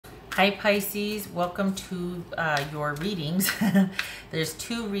Hi Pisces, welcome to your readings. There's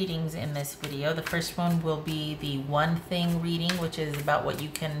two readings in this video. The first one will be the one thing reading, which is about what you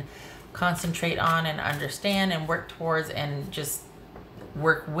can concentrate on and understand and work towards and just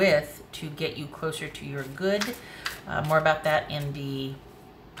work with to get you closer to your good. More about that in the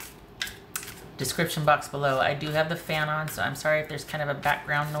description box below. I do have the fan on, so I'm sorry if there's kind of a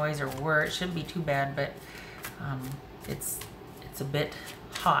background noise or whir. It shouldn't be too bad, but it's a bit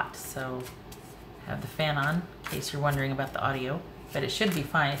hot, so have the fan on in case you're wondering about the audio, but it should be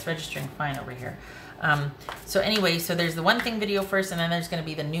fine. It's registering fine over here. So anyway, so there's the one thing video first, and then there's going to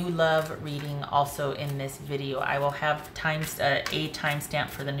be the new love reading also in this video. I will have a timestamp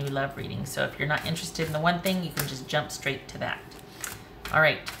for the new love reading, so if you're not interested in the one thing, you can just jump straight to that. All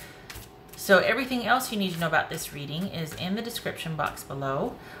right, so everything else you need to know about this reading is in the description box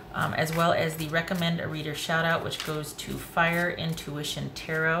below, as well as the recommend a reader shout out, which goes to Fire Intuition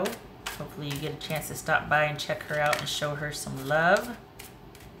Tarot. Hopefully you get a chance to stop by and check her out and show her some love.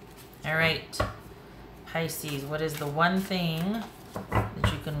 All right, Pisces, what is the one thing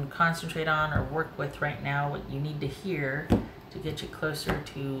that you can concentrate on or work with right now, what you need to hear to get you closer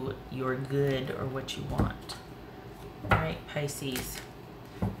to your good or what you want? All right, Pisces.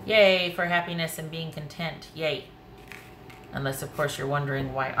 Yay for happiness and being content. Yay. Unless, of course, you're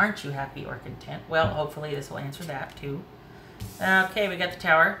wondering, why aren't you happy or content? Well, hopefully this will answer that, too. Okay, we got the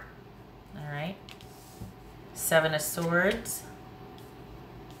Tower. All right. Seven of Swords.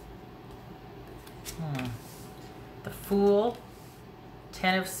 The Fool.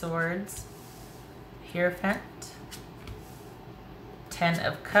 10 of Swords. Hierophant. 10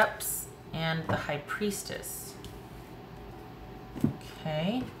 of Cups. And the High Priestess.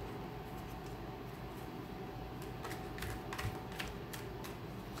 Okay.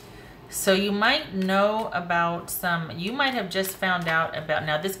 So you might know about you might have just found out about,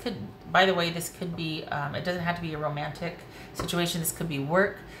 now this could, by the way, this could be, it doesn't have to be a romantic situation. This could be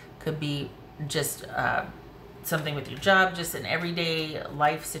work, could be just something with your job, just an everyday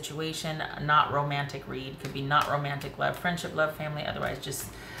life situation, not romantic read. Could be not romantic love, friendship, love, family, otherwise just,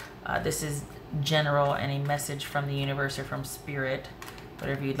 this is general and a message from the universe or from spirit,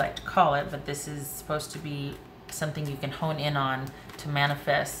 whatever you'd like to call it, but this is supposed to be something you can hone in on to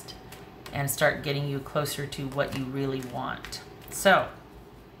manifest and start getting you closer to what you really want. So,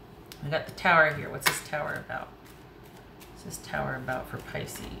 we got the Tower here. What's this Tower about? What's this Tower about for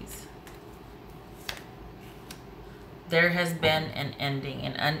Pisces? There has been an ending,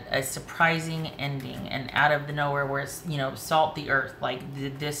 a surprising ending, and out of the nowhere where it's, you know, salt the earth. Like,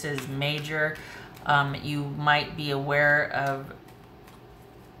 this is major. You might be aware of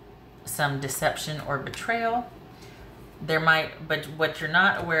some deception or betrayal. There might, but what you're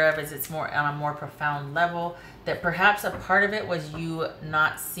not aware of is it's more on a more profound level, that perhaps a part of it was you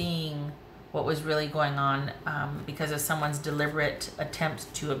not seeing what was really going on because of someone's deliberate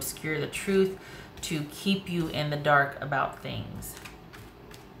attempt to obscure the truth, to keep you in the dark about things.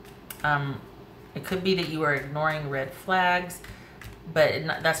 It could be that you are ignoring red flags, but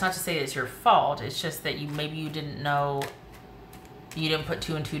that's not to say it's your fault. It's just that maybe you didn't know, you didn't put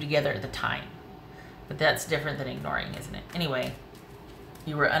two and two together at the time. But that's different than ignoring, isn't it? Anyway,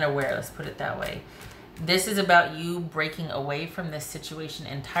 you were unaware, let's put it that way. This is about you breaking away from this situation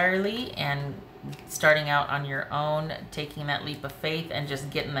entirely and starting out on your own, taking that leap of faith and just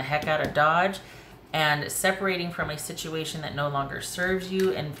getting the heck out of Dodge and separating from a situation that no longer serves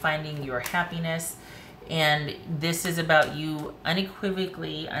you and finding your happiness. And this is about you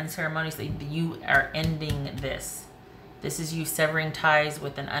unequivocally, unceremoniously, you are ending this. This is you severing ties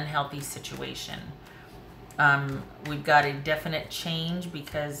with an unhealthy situation. We've got a definite change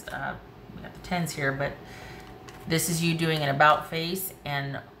because we got the tens here, but this is you doing an about face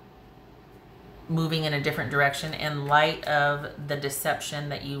and moving in a different direction in light of the deception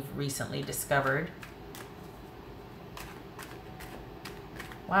that you've recently discovered.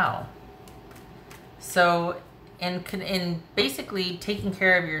 Wow. So in basically taking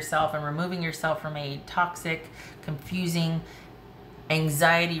care of yourself and removing yourself from a toxic, confusing,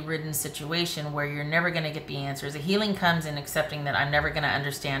 anxiety-ridden situation where you're never going to get the answers. The healing comes in accepting that I'm never going to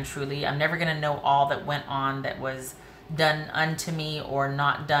understand truly. I'm never going to know all that went on, that was done unto me or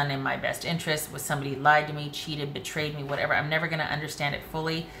not done in my best interest. Was somebody lied to me, cheated, betrayed me, whatever. I'm never going to understand it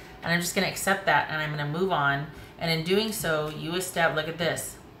fully. And I'm just going to accept that and I'm going to move on. And in doing so, you establish, look at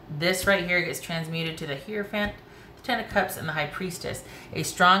this. This right here gets transmuted to the Hierophant, the 10 of Cups, and the High Priestess. A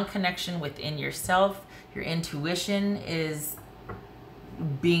strong connection within yourself. Your intuition is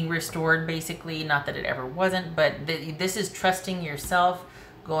being restored, basically. Not that it ever wasn't, but this is trusting yourself,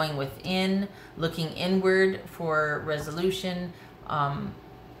 going within, looking inward for resolution,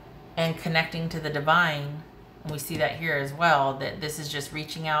 and connecting to the divine. And we see that here as well, that this is just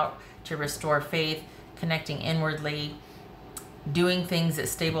reaching out to restore faith, connecting inwardly, doing things that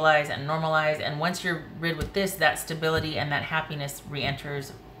stabilize and normalize. And once you're rid with this, that stability and that happiness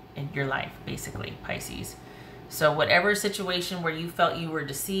re-enters in your life, basically, Pisces. So whatever situation where you felt you were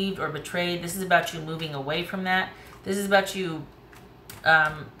deceived or betrayed, this is about you moving away from that. This is about you,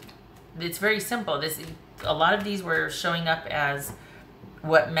 it's very simple. A lot of these were showing up as,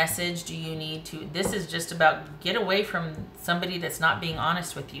 what message do you need to, this is just about get away from somebody that's not being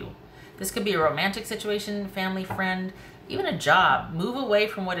honest with you. This could be a romantic situation, family, friend, even a job. Move away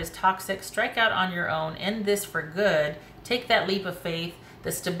from what is toxic, strike out on your own, end this for good, take that leap of faith.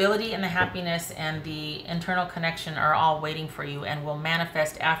 The stability and the happiness and the internal connection are all waiting for you and will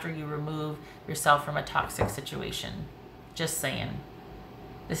manifest after you remove yourself from a toxic situation. Just saying.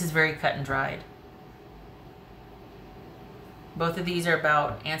 This is very cut and dried. Both of these are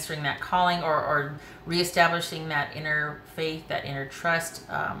about answering that calling or reestablishing that inner faith, that inner trust,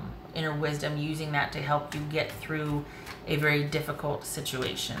 inner wisdom, using that to help you get through a very difficult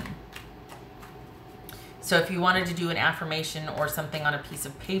situation. So if you wanted to do an affirmation or something on a piece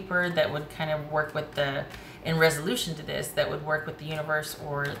of paper that would kind of work with in resolution to this, that would work with the universe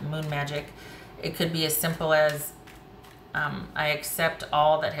or moon magic, it could be as simple as, I accept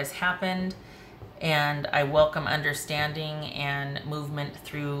all that has happened, and I welcome understanding and movement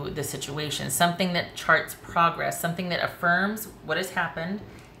through the situation. Something that charts progress, something that affirms what has happened,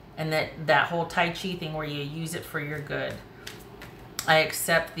 and that whole Tai Chi thing where you use it for your good. I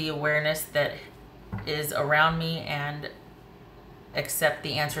accept the awareness that is around me and accept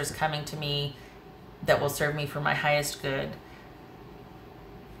the answers coming to me that will serve me for my highest good.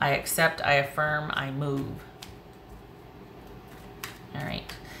 I accept, I affirm, I move. All right.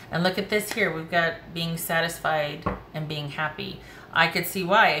 And look at this here. We've got being satisfied and being happy. I could see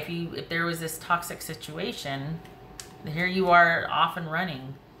why. If there was this toxic situation, here you are off and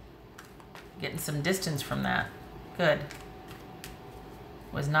running, getting some distance from that. Good.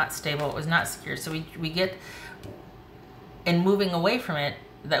 Was not stable. It was not secure. So we get in moving away from it,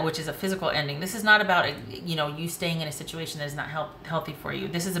 that which is a physical ending. This is not about you staying in a situation that is not healthy for you.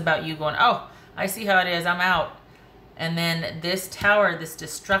 This is about you going, oh, I see how it is. I'm out. And then this tower, this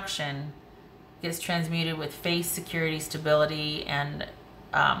destruction, gets transmuted with faith, security, stability, and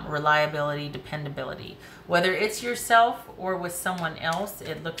reliability, dependability. Whether it's yourself or with someone else,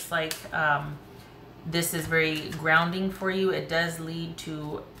 it looks like this is very grounding for you. It does lead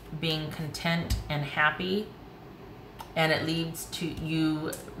to being content and happy, and it leads to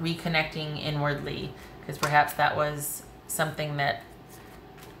you reconnecting inwardly, because perhaps that was something that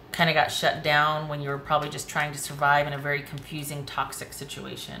kind of got shut down when you were probably just trying to survive in a very confusing, toxic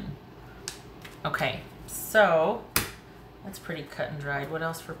situation. Okay, so that's pretty cut and dried. What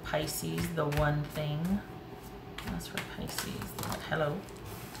else for Pisces? The one thing. What else for Pisces? Hello.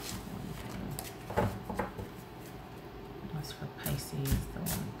 What else for Pisces? The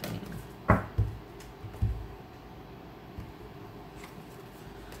one thing.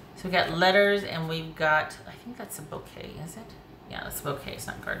 So we got letters, and we've got, I think that's a bouquet, is it? Yeah, that's a bouquet, it's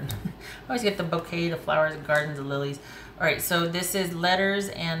not garden. I always get the bouquet, the flowers, the gardens, the lilies. All right, so this is letters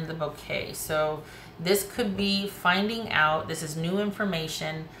and the bouquet. So this could be finding out, this is new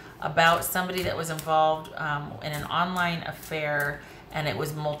information about somebody that was involved in an online affair, and it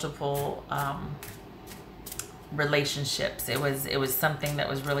was multiple relationships. It was something that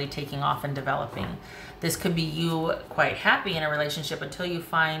was really taking off and developing. This could be you quite happy in a relationship until you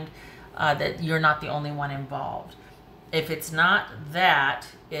find that you're not the only one involved. If it's not that,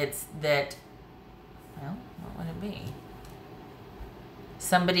 it's that, well, what would it be?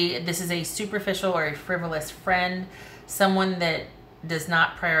 Somebody, this is a superficial or a frivolous friend, someone that does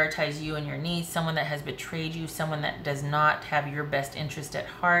not prioritize you and your needs, someone that has betrayed you, someone that does not have your best interest at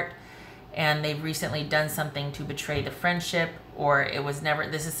heart, and they've recently done something to betray the friendship, or it was never,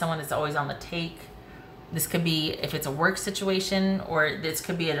 this is someone that's always on the take. This could be, if it's a work situation, or this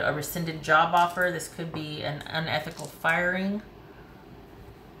could be a rescinded job offer. This could be an unethical firing.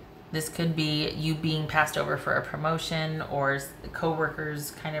 This could be you being passed over for a promotion, or the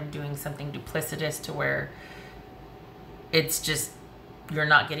coworkers kind of doing something duplicitous to where it's just, you're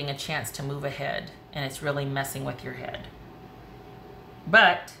not getting a chance to move ahead, and it's really messing with your head.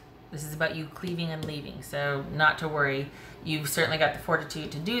 But this is about you cleaving and leaving, so not to worry. You've certainly got the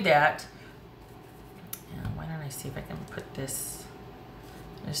fortitude to do that. Why don't I see if I can put this,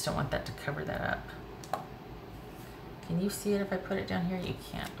 I just don't want that to cover that up. Can you see it if I put it down here? You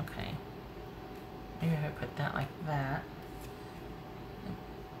can't, okay. Maybe if I put that like that.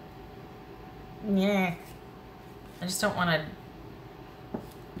 Yeah. I just don't want to,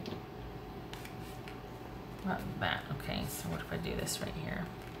 Not that. Okay, so what if I do this right here?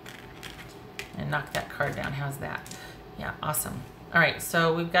 And knock that card down. How's that? Yeah, awesome. All right,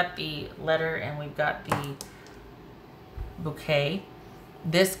 so we've got the letter and we've got the bouquet.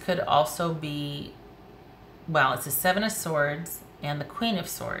 This could also be, well, it's the Seven of Swords and the Queen of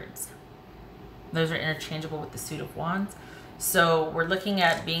Swords. Those are interchangeable with the Suit of Wands. So we're looking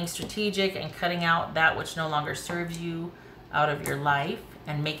at being strategic and cutting out that which no longer serves you out of your life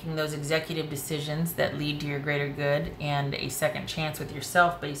and making those executive decisions that lead to your greater good and a second chance with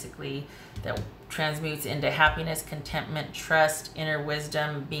yourself, basically, that transmutes into happiness, contentment, trust, inner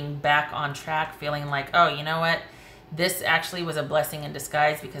wisdom, being back on track, feeling like, oh, you know what? This actually was a blessing in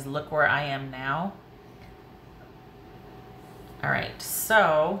disguise because look where I am now. All right,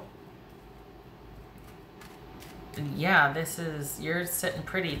 so yeah, this is, you're sitting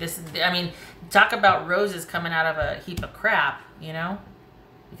pretty. This is, I mean, talk about roses coming out of a heap of crap, you know,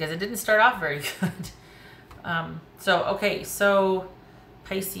 because it didn't start off very good. Okay, so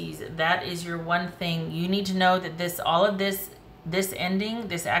Pisces, that is your one thing. You need to know that this, all of this ending,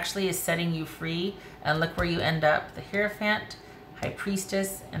 this actually is setting you free. And look where you end up. The Hierophant, High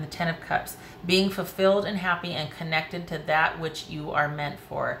Priestess, and the Ten of Cups. Being fulfilled and happy and connected to that which you are meant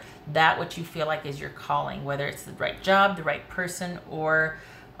for. That which you feel like is your calling. Whether it's the right job, the right person, or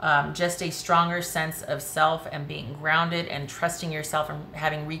just a stronger sense of self and being grounded and trusting yourself and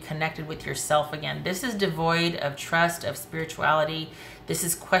having reconnected with yourself again. This is devoid of trust, of spirituality. This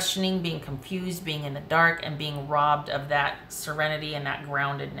is questioning, being confused, being in the dark, and being robbed of that serenity and that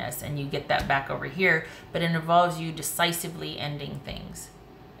groundedness. And you get that back over here, but it involves you decisively ending things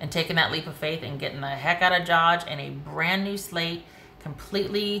and taking that leap of faith and getting the heck out of Dodge and a brand new slate,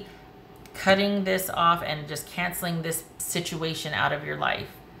 completely cutting this off and just canceling this situation out of your life.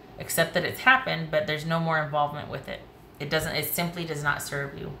 Accept that it's happened, but there's no more involvement with it. It simply does not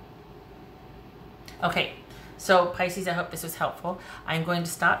serve you. Okay, so Pisces, I hope this was helpful. I'm going to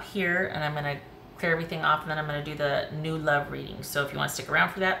stop here and I'm going to clear everything off, and then I'm going to do the new love reading. So if you want to stick around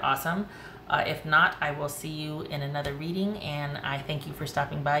for that, awesome. If not, I will see you in another reading, and I thank you for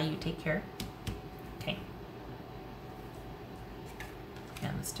stopping by. You take care. Okay.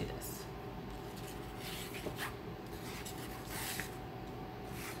 And let's do this.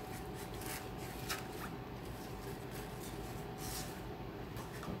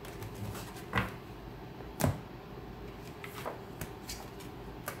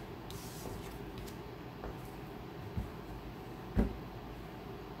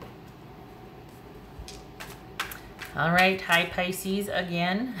 All right, hi Pisces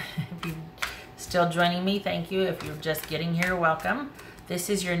again. If you're still joining me, thank you. If you're just getting here, welcome.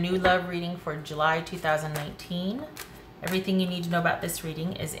 This is your new love reading for July 2019. Everything you need to know about this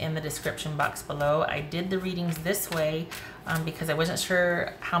reading is in the description box below. I did the readings this way because I wasn't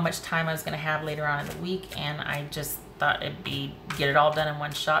sure how much time I was going to have later on in the week, and I just thought it'd be get it all done in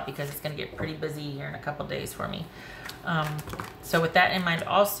one shot because it's going to get pretty busy here in a couple days for me. So with that in mind,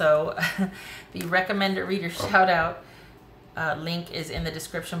 also the recommended reader shout out link is in the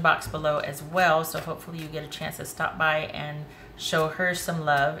description box below as well. So hopefully you get a chance to stop by and show her some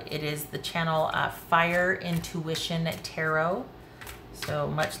love. It is the channel Fire Intuition Tarot. So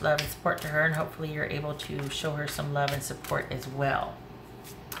much love and support to her, and hopefully you're able to show her some love and support as well.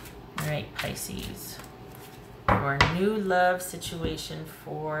 All right, Pisces, your new love situation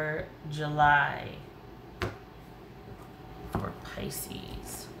for July for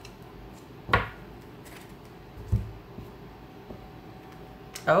Pisces.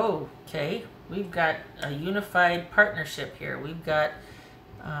 Oh, okay. We've got a unified partnership here. We've got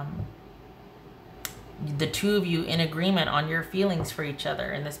the two of you in agreement on your feelings for each other,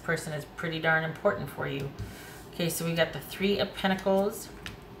 and this person is pretty darn important for you. Okay, so we got the Three of Pentacles,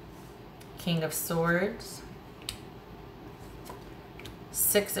 King of Swords,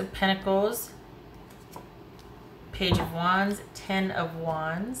 Six of Pentacles, Page of Wands, Ten of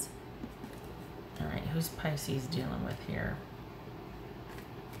Wands. All right, who's Pisces dealing with here?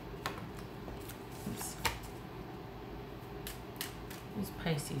 Oops. Who's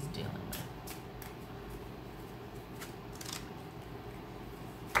Pisces dealing with?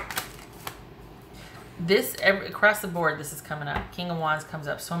 This, across the board, this is coming up. King of Wands comes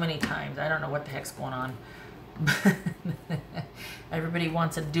up so many times. I don't know what the heck's going on. Everybody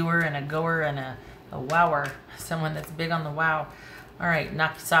wants a doer and a goer and a wower. Someone that's big on the wow. All right,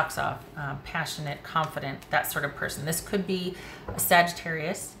 knock your socks off. Passionate, confident, that sort of person. This could be a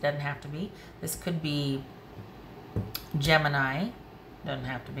Sagittarius. Doesn't have to be. This could be Gemini. Doesn't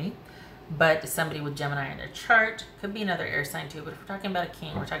have to be. But somebody with Gemini in their chart. Could be another air sign too, but if we're talking about a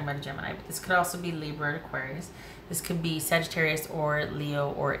king, we're talking about a Gemini. But this could also be Libra or Aquarius. This could be Sagittarius or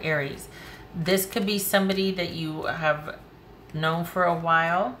Leo or Aries. This could be somebody that you have known for a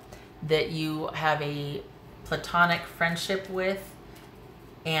while, that you have a platonic friendship with,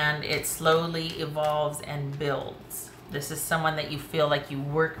 and it slowly evolves and builds. This is someone that you feel like you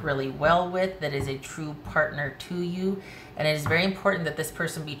work really well with, that is a true partner to you. And it is very important that this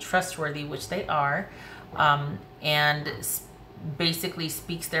person be trustworthy, which they are, and basically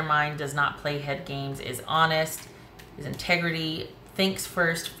speaks their mind, does not play head games, is honest, is integrity, thinks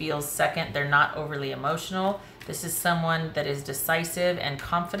first, feels second. They're not overly emotional. This is someone that is decisive and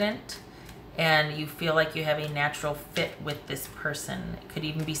confident, and you feel like you have a natural fit with this person. It could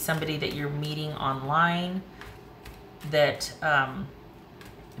even be somebody that you're meeting online, that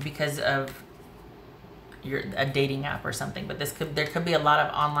because of a dating app or something. But there could be a lot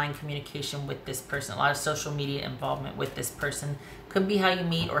of online communication with this person, a lot of social media involvement with this person. Could be how you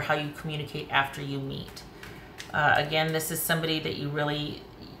meet or how you communicate after you meet. Again, this is somebody that you really,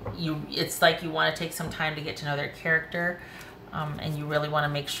 it's like you want to take some time to get to know their character, and you really want to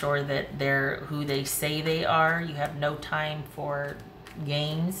make sure that they're who they say they are. You have no time for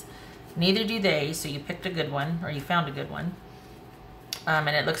games. Neither do they, so you picked a good one, or you found a good one. And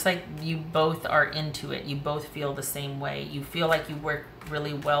it looks like you both are into it. You both feel the same way. You feel like you work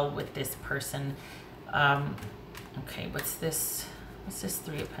really well with this person. Okay, what's this? What's this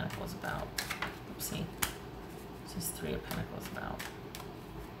Three of Pentacles about? Oopsie. What's this Three of Pentacles about?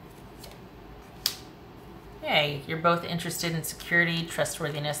 Hey, you're both interested in security,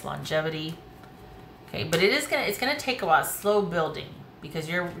 trustworthiness, longevity. Okay, but it's gonna take a while. Slow building, because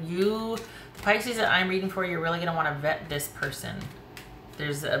the Pisces that I'm reading for, you're really gonna want to vet this person.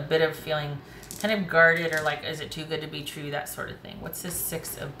 There's a bit of feeling kind of guarded, or like, is it too good to be true, that sort of thing. What's this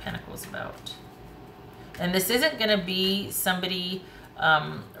Six of Pentacles about? And this isn't going to be somebody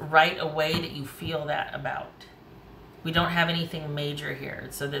right away that you feel that about. We don't have anything major here.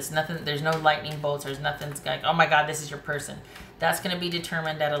 So there's nothing, there's no lightning bolts, there's nothing like, oh my God, this is your person. That's going to be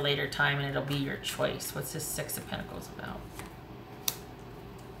determined at a later time, and it'll be your choice. What's this Six of Pentacles about?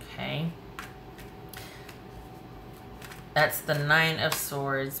 Okay. That's the Nine of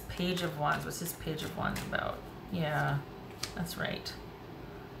Swords. Page of Wands. What's this Page of Wands about? Yeah, that's right.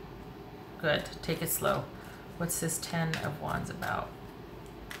 Good. Take it slow. What's this Ten of Wands about?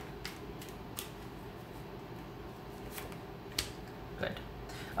 Good.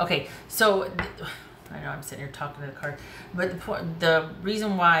 Okay, so I know I'm sitting here talking to the card, but the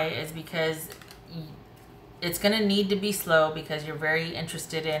reason why is because it's going to need to be slow, because you're very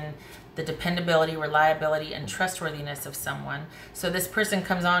interested in the dependability, reliability, and trustworthiness of someone. So this person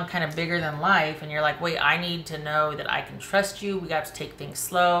comes on kind of bigger than life, and you're like, wait, I need to know that I can trust you. We got to take things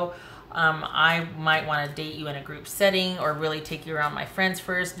slow. I might want to date you in a group setting, or really take you around my friends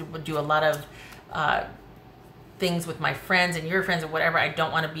first, do a lot of things with my friends and your friends or whatever. I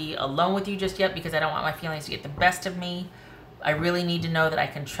don't want to be alone with you just yet, because I don't want my feelings to get the best of me. I really need to know that I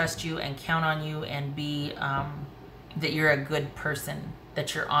can trust you and count on you, and be that you're a good person,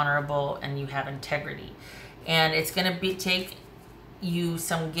 that you're honorable, and you have integrity. And it's going to take you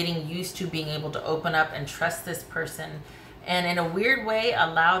some getting used to being able to open up and trust this person, and in a weird way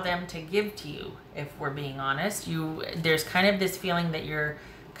allow them to give to you. If we're being honest, there's kind of this feeling that you're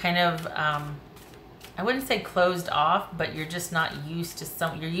kind of I wouldn't say closed off, but you're just not used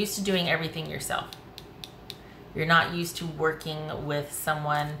to you're used to doing everything yourself. You're not used to working with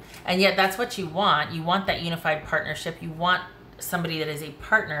someone, and yet that's what you want. You want that unified partnership. You want somebody that is a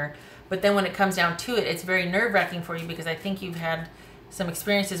partner, but then when it comes down to it, it's very nerve-wracking for you, because I think you've had some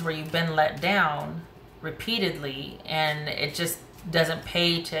experiences where you've been let down repeatedly, and it just doesn't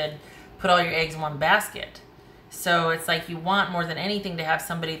pay to put all your eggs in one basket. So it's like you want more than anything to have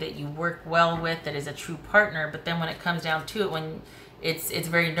somebody that you work well with, that is a true partner, but then when it comes down to it, when it's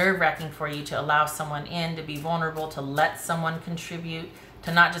very nerve-wracking for you to allow someone in, to be vulnerable, to let someone contribute,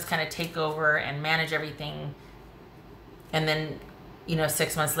 to not just kind of take over and manage everything. And then,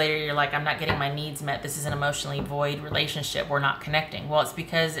 6 months later, you're like, I'm not getting my needs met. This is an emotionally void relationship. We're not connecting. Well, it's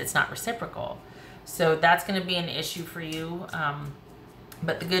because it's not reciprocal. So that's going to be an issue for you.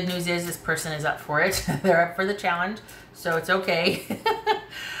 But the good news is this person is up for it. They're up for the challenge. So it's okay.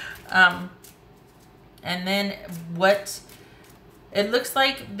 And then it looks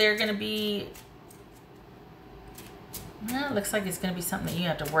like they're going to be... It looks like it's going to be something that you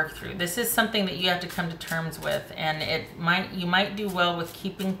have to work through. This is something that you have to come to terms with, and you might do well with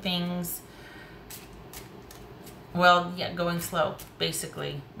keeping things, going slow,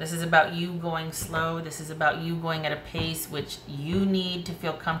 basically. This is about you going slow. This is about you going at a pace which you need to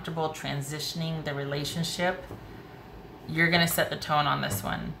feel comfortable transitioning the relationship. You're going to set the tone on this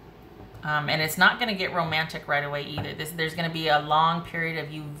one. And it's not going to get romantic right away either. There's going to be a long period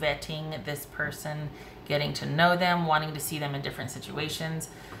of you vetting this person, getting to know them, wanting to see them in different situations.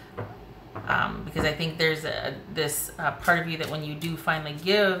 Because I think there's this part of you that when you do finally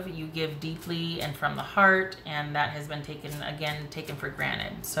give, you give deeply and from the heart, and that has been taken for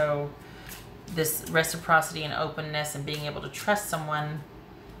granted. So this reciprocity and openness and being able to trust someone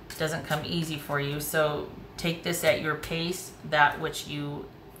doesn't come easy for you. So take this at your pace, that which you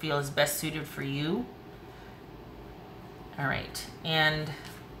feel is best suited for you. All right, and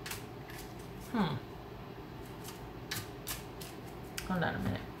hold on a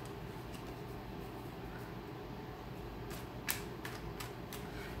minute.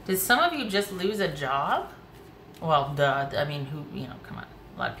 Did some of you just lose a job? Well, I mean, come on.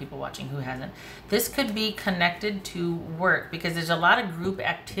 A lot of people watching, who hasn't? This could be connected to work, because there's a lot of group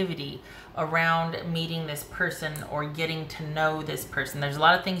activity around meeting this person or getting to know this person. There's a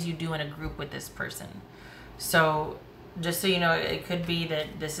lot of things you do in a group with this person. So just so you know, it could be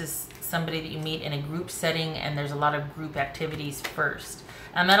that this is somebody that you meet in a group setting and there's a lot of group activities first.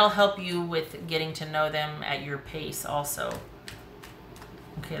 And that'll help you with getting to know them at your pace also.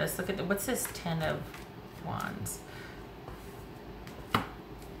 Okay, let's look at what's this 10 of Wands?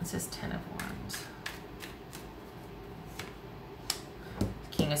 What's this 10 of Wands?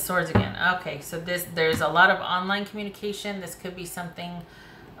 King of Swords again. Okay, so there's a lot of online communication. This could be something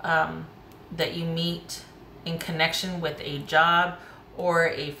that you meet in connection with a job or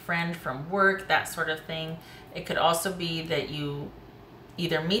a friend from work, that sort of thing. It could also be that you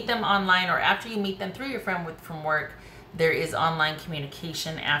either meet them online, or after you meet them through your friend from work, there is online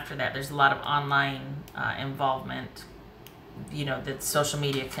communication after that. There's a lot of online involvement, you know, the social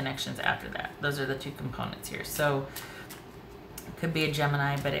media connections after that. Those are the two components here. So it could be a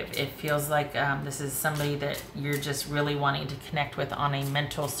Gemini, but it feels like this is somebody that you're just really wanting to connect with on a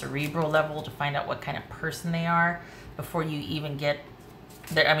mental, cerebral level to find out what kind of person they are before you even get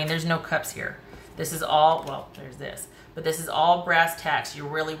there. I mean, there's no cups here. This is all, well, there's this, but this is all brass tacks. You're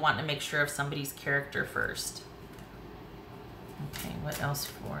really wanting to make sure of somebody's character first. Okay, what else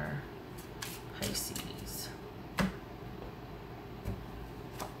for Pisces?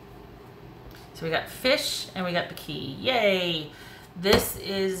 So we got fish and we got the key. Yay! This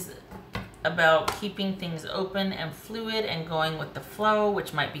is about keeping things open and fluid and going with the flow,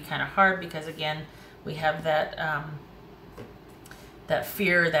 which might be kind of hard because, again, we have that that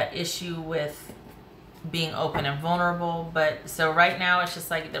fear, that issue with being open and vulnerable. But so right now it's just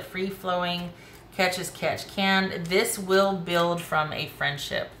like the free-flowing, catch as catch can. This will build from a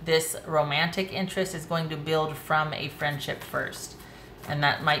friendship. This romantic interest is going to build from a friendship first. And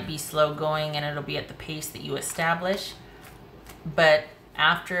that might be slow going and it'll be at the pace that you establish. But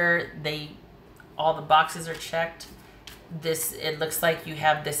after all the boxes are checked, it looks like you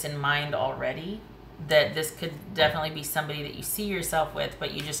have this in mind already, that this could definitely be somebody that you see yourself with,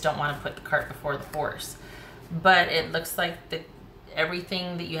 but you just don't want to put the cart before the horse. But it looks like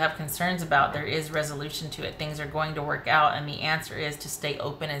everything that you have concerns about, there is resolution to it. Things are going to work out, and the answer is to stay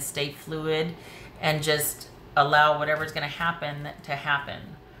open and stay fluid and just allow whatever's going to happen to happen.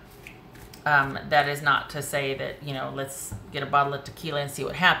 That is not to say that, you know, let's get a bottle of tequila and see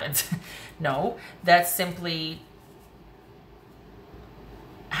what happens. No, that's simply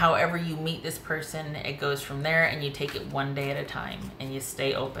however you meet this person, it goes from there, and you take it one day at a time and you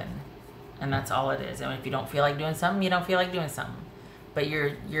stay open. And that's all it is. And if you don't feel like doing something, you don't feel like doing something. But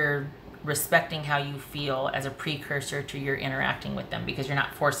you're respecting how you feel as a precursor to your interacting with them, because you're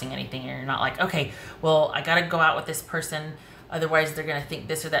not forcing anything. And you're not like, okay, well, I got to go out with this person, otherwise they're going to think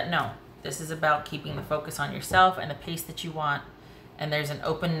this or that. No, this is about keeping the focus on yourself and the pace that you want. And there's an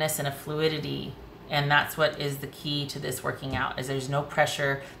openness and a fluidity. And that's what is the key to this working out, is there's no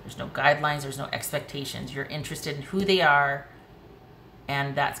pressure, there's no guidelines, there's no expectations. You're interested in who they are,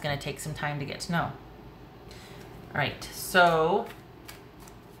 and that's going to take some time to get to know. All right, so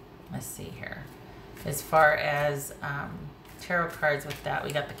let's see here. As far as tarot cards with that,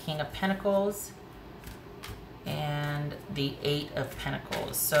 we got the King of Pentacles and the 8 of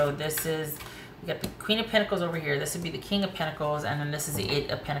Pentacles. So this is, we got the Queen of Pentacles over here. This would be the King of Pentacles, and then this is the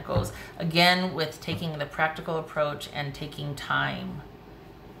 8 of Pentacles. Again, with taking the practical approach and taking time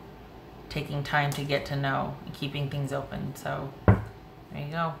to get to know and keeping things open. So there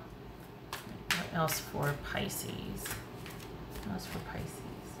you go. What else for Pisces? What else for Pisces?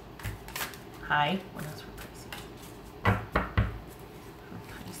 Hi. What else for Pisces?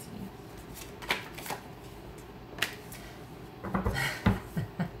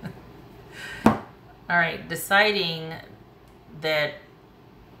 All right, deciding that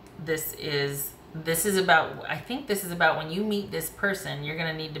this is this is about, I think this is about when you meet this person, you're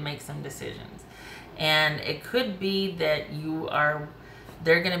going to need to make some decisions. And it could be that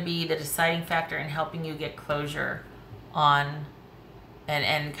they're going to be the deciding factor in helping you get closure on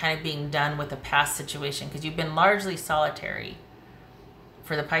and kind of being done with a past situation, because you've been largely solitary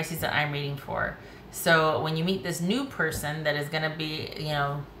for the Pisces that I'm reading for. So when you meet this new person that is going to be, you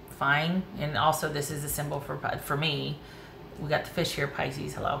know, fine, and also this is a symbol for me. We got the fish here,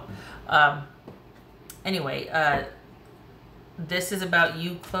 Pisces, hello. Anyway, this is about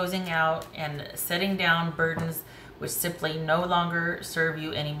you closing out and setting down burdens which simply no longer serve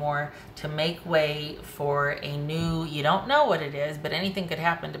you anymore, to make way for a new, you don't know what it is, but anything could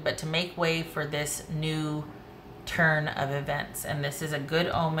happen, but to make way for this new turn of events. And this is a good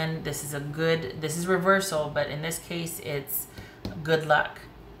omen. This is reversal, but in this case, it's good luck.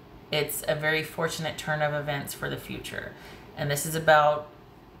 It's a very fortunate turn of events for the future. And this is about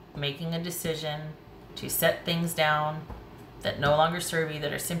making a decision to set things down that no longer serve you,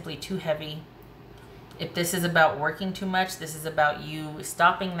 that are simply too heavy. If this is about working too much, this is about you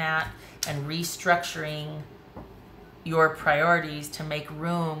stopping that and restructuring your priorities to make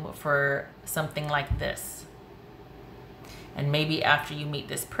room for something like this. And maybe after you meet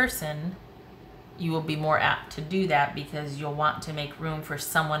this person, you will be more apt to do that, because you'll want to make room for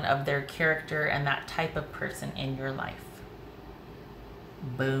someone of their character and that type of person in your life.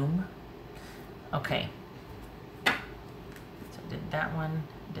 Boom. Okay. So did that one,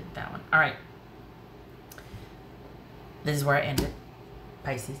 did that one. All right. This is where I ended,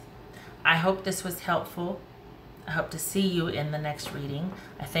 Pisces. I hope this was helpful. I hope to see you in the next reading.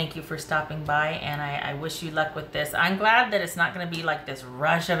 I thank you for stopping by, and I wish you luck with this. I'm glad that it's not going to be like this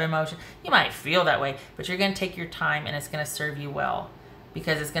rush of emotion. You might feel that way, but you're going to take your time, and it's going to serve you well,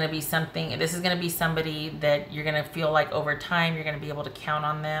 because it's going to be something, this is going to be somebody that you're going to feel like over time you're going to be able to count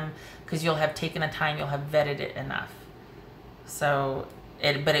on them, because you'll have taken the time, you'll have vetted it enough. So,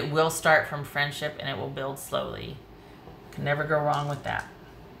 but it will start from friendship, and it will build slowly. Can never go wrong with that.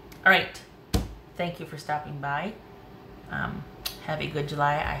 All right. Thank you for stopping by. Have a good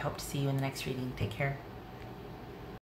July. I hope to see you in the next reading. Take care.